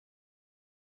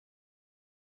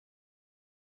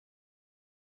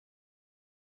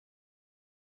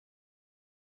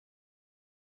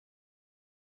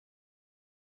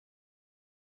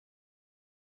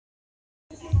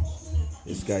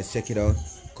Yes guys, check it out.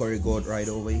 Curry goat right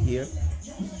over here.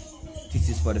 This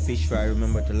is for the fish fry.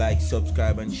 Remember to like,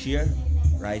 subscribe and share.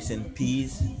 Rice and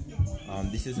peas.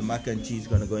 This is the mac and cheese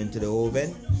gonna go into the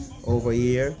oven. Over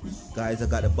here guys, I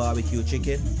got the barbecue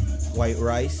chicken, white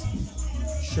rice,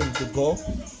 shrimp to go.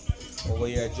 Over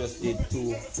here I just did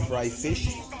 2 fried fish.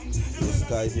 This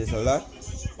guys, there's a lot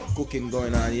cooking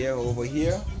going on here. Over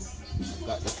here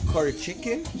got the curry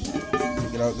chicken.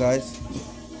 Check it out guys,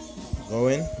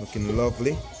 going, looking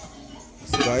lovely.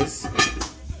 This guys,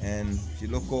 and if you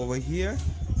look over here,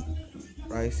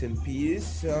 rice and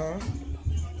peas,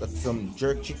 got some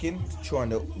jerk chicken to throw on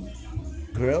the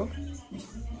grill.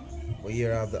 Over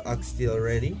here I have the oxtail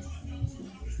ready,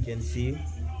 you can see.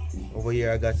 Over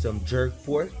here I got some jerk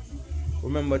pork.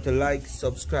 Remember to like,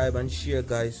 subscribe and share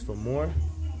guys for more.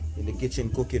 In the kitchen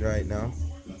cooking right now.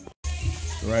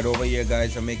 Right over here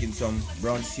guys, I'm making some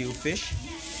brown stew fish.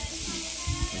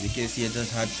 As you can see, I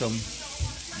just had some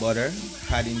butter,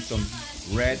 adding some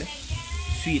red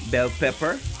sweet bell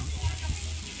pepper.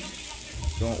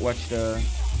 Don't watch the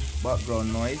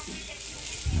background noise.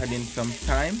 Adding some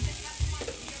thyme.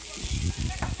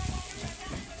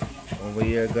 Over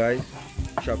here guys,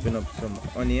 chopping up some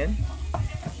onion.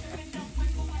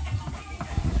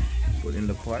 Put in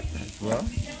the pot as well.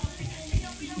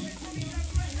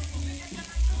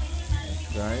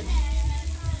 Guys,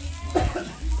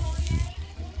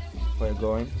 we're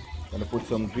going. Gonna put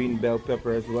some green bell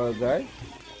pepper as well, guys.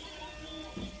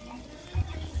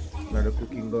 Another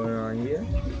cooking going on here.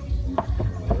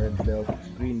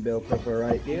 Green bell pepper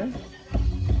right there.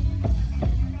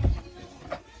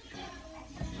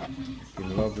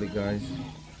 Looking lovely, guys.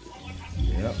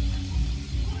 Yep.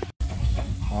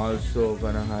 Also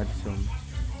gonna add some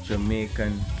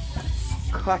Jamaican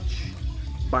Scotch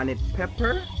bonnet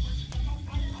pepper.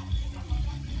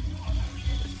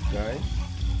 Guys,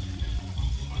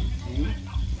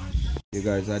 you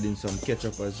guys adding some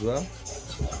ketchup as well.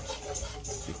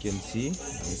 You can see, and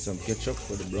some ketchup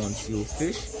for the brown stew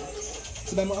fish.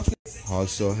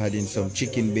 Also adding some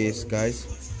chicken base, guys.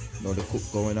 Now the cook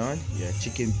going on. Yeah,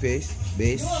 chicken base,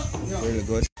 really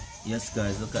good. Yes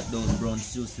guys, look at those brown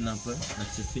stew snapper.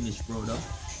 That's the finished product.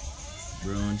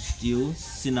 Brown stew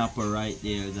snapper right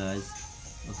there, guys.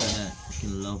 Look at that,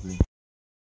 looking lovely.